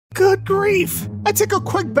Good grief! I take a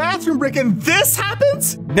quick bathroom break and this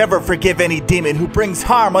happens? Never forgive any demon who brings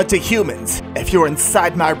harm unto humans. If you're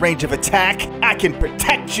inside my range of attack, I can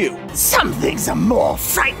protect you. Some things are more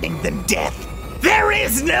frightening than death. There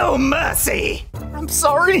is no mercy. I'm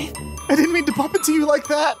sorry. I didn't mean to bump into you like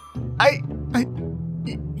that.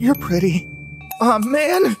 You're pretty. Aw,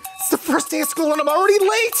 man. It's the first day of school and I'm already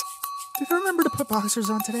late. Did I remember to put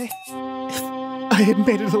boxers on today? If I had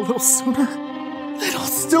made it a little sooner, I'd all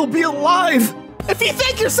still be alive. If you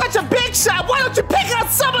think you're such a big shot, why don't you pick out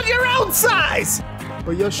someone your own size?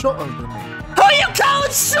 But you're shorter than me. Who are you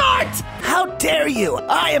calling short? How dare you?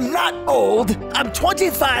 I am not old. I'm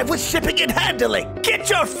 25 with shipping and handling. Get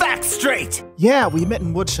your facts straight. Yeah, we met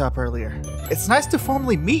in woodshop earlier. It's nice to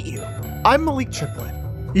formally meet you. I'm Malik Triplett.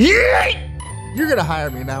 Yeet! You're gonna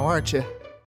hire me now, aren't you?